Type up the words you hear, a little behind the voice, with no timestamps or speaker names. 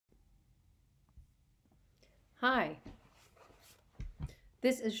Hi,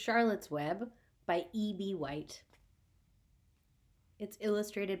 this is Charlotte's Web by E.B. White. It's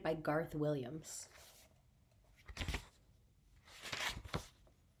illustrated by Garth Williams.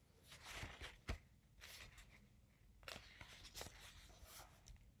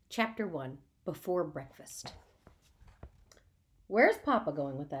 Chapter 1, Before Breakfast. "Where's Papa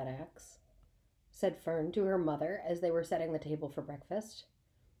going with that axe?" said Fern to her mother as they were setting the table for breakfast.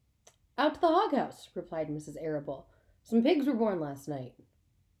 "Out to the hog house," replied Mrs. Arable. "Some pigs were born last night."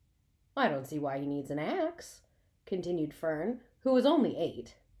 "I don't see why he needs an axe," continued Fern, who was only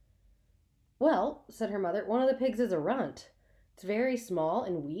 8. "Well," said her mother, "one of the pigs is a runt. It's very small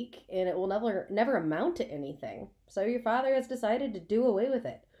and weak, and it will never amount to anything. So your father has decided to do away with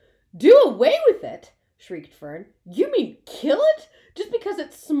it." "Do away with it?" shrieked Fern. "You mean kill it, just because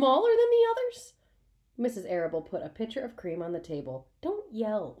it's smaller than the others?" Mrs. Arable put a pitcher of cream on the table. "Don't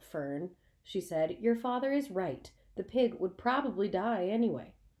yell, Fern," she said. "Your father is right. The pig would probably die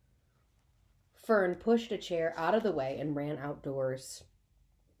anyway." Fern pushed a chair out of the way and ran outdoors.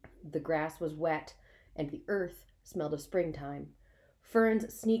 The grass was wet, and the earth smelled of springtime.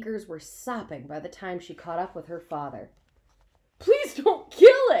 Fern's sneakers were sopping by the time she caught up with her father. "Please don't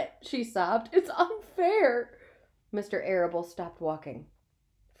kill it," she sobbed. "It's unfair." Mr. Arable stopped walking.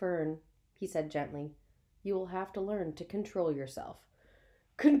 "Fern," he said gently, "you will have to learn to control yourself."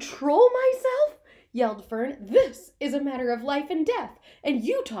 "Control myself?" yelled Fern. "This is a matter of life and death, and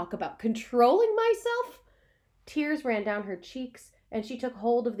you talk about controlling myself?" Tears ran down her cheeks, and she took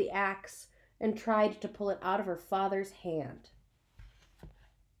hold of the axe and tried to pull it out of her father's hand.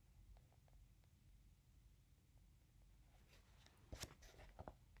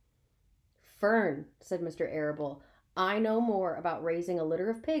 "Fern," said Mr. Arable, "I know more about raising a litter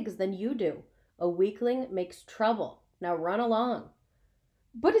of pigs than you do. A weakling makes trouble. Now run along."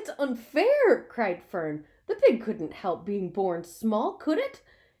 "But it's unfair," cried Fern. "The pig couldn't help being born small, could it?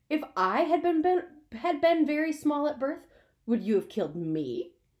 If I had been very small at birth, would you have killed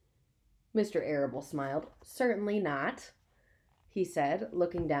me?" Mr. Arable smiled. "Certainly not," he said,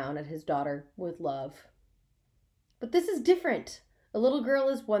 looking down at his daughter with love. "But this is different. A little girl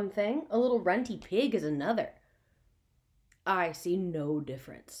is one thing, a little runty pig is another." "I see no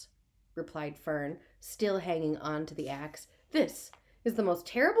difference," replied Fern, still hanging on to the axe. "This is the most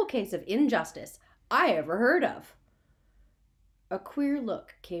terrible case of injustice I ever heard of." A queer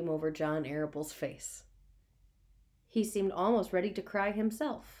look came over John Arable's face. He seemed almost ready to cry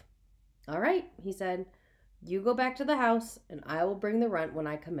himself. "All right," he said. "You go back to the house, and I will bring the runt when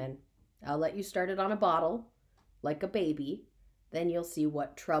I come in. I'll let you start it on a bottle, like a baby. Then you'll see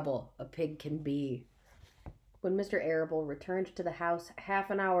what trouble a pig can be." When Mr. Arable returned to the house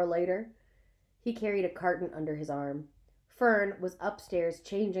half an hour later, he carried a carton under his arm. Fern was upstairs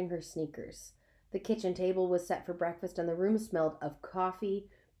changing her sneakers. The kitchen table was set for breakfast, and the room smelled of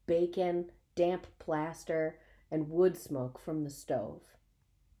coffee, bacon, damp plaster, and wood smoke from the stove.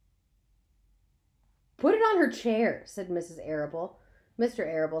 "Put it on her chair," said Mrs. Arable. Mr.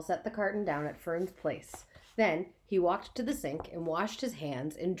 Arable set the carton down at Fern's place. Then he walked to the sink and washed his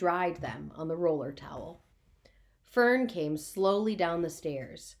hands and dried them on the roller towel. Fern came slowly down the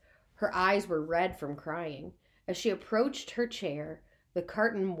stairs. Her eyes were red from crying. As she approached her chair, the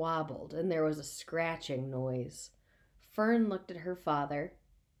carton wobbled and there was a scratching noise. Fern looked at her father.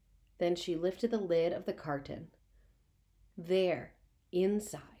 Then she lifted the lid of the carton. There,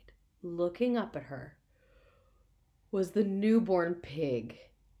 inside, looking up at her, was the newborn pig.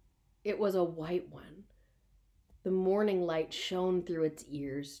 It was a white one. The morning light shone through its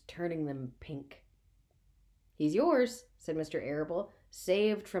ears, turning them pink. "He's yours," said Mr. Arable,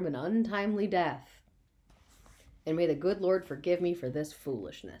 "saved from an untimely death. And may the good Lord forgive me for this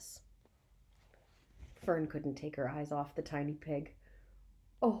foolishness." Fern couldn't take her eyes off the tiny pig.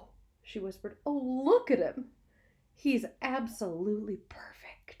 "Oh," she whispered, "oh, look at him. He's absolutely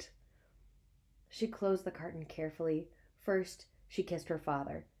perfect." She closed the carton carefully. First, she kissed her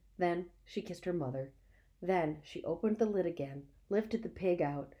father. Then she kissed her mother. Then she opened the lid again, lifted the pig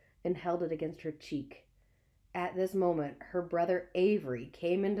out, and held it against her cheek. At this moment, her brother Avery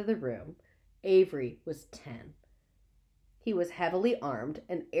came into the room. Avery was 10. He was heavily armed,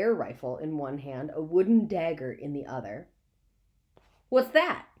 an air rifle in one hand, a wooden dagger in the other. "What's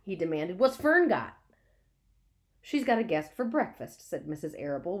that?" he demanded. "What's Fern got?" "She's got a guest for breakfast," said Mrs.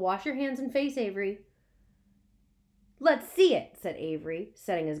 Arable. "Wash your hands and face, Avery." "Let's see it," said Avery,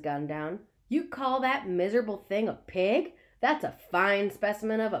 setting his gun down. "You call that miserable thing a pig? That's a fine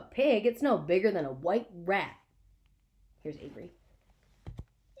specimen of a pig. It's no bigger than a white rat." Here's Avery.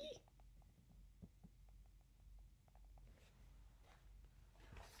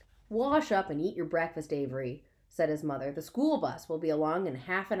 "Wash up and eat your breakfast, Avery," said his mother. "The school bus will be along in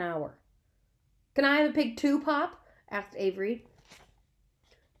half an hour." "Can I have a pig too, Pop?" asked Avery.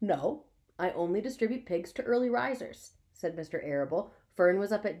 "No, I only distribute pigs to early risers," said Mr. Arable. "Fern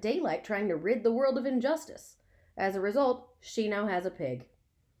was up at daylight trying to rid the world of injustice. As a result, she now has a pig.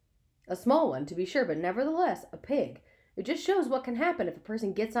 A small one, to be sure, but nevertheless a pig. It just shows what can happen if a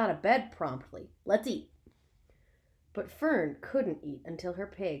person gets out of bed promptly. Let's eat." But Fern couldn't eat until her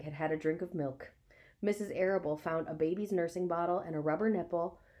pig had had a drink of milk. Mrs. Arable found a baby's nursing bottle and a rubber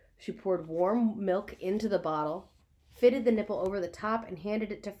nipple. She poured warm milk into the bottle, fitted the nipple over the top, and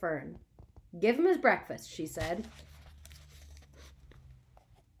handed it to Fern. "Give him his breakfast," she said.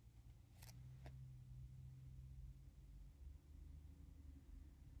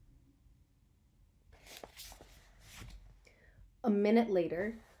 A minute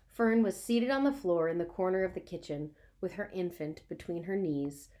later, Fern was seated on the floor in the corner of the kitchen with her infant between her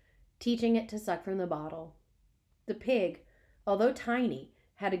knees, teaching it to suck from the bottle. The pig, although tiny,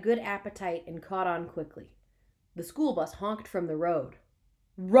 had a good appetite and caught on quickly. The school bus honked from the road.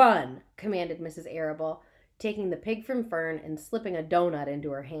 "Run!" commanded Mrs. Arable, taking the pig from Fern and slipping a donut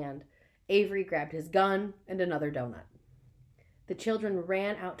into her hand. Avery grabbed his gun and another donut. The children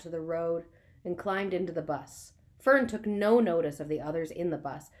ran out to the road and climbed into the bus. Fern took no notice of the others in the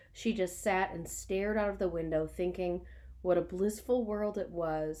bus. She just sat and stared out of the window, thinking what a blissful world it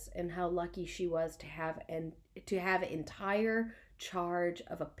was and how lucky she was to have entire charge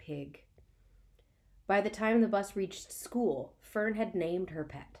of a pig. By the time the bus reached school, Fern had named her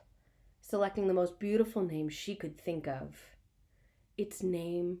pet, selecting the most beautiful name she could think of. "Its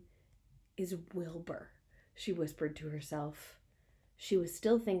name is Wilbur," she whispered to herself. She was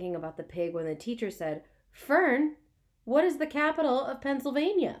still thinking about the pig when the teacher said, "Fern, what is the capital of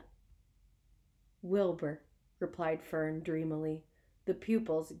Pennsylvania?" "Wilbur," replied Fern dreamily. The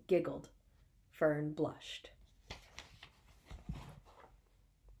pupils giggled. Fern blushed.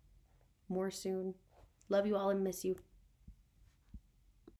 More soon. Love you all and miss you.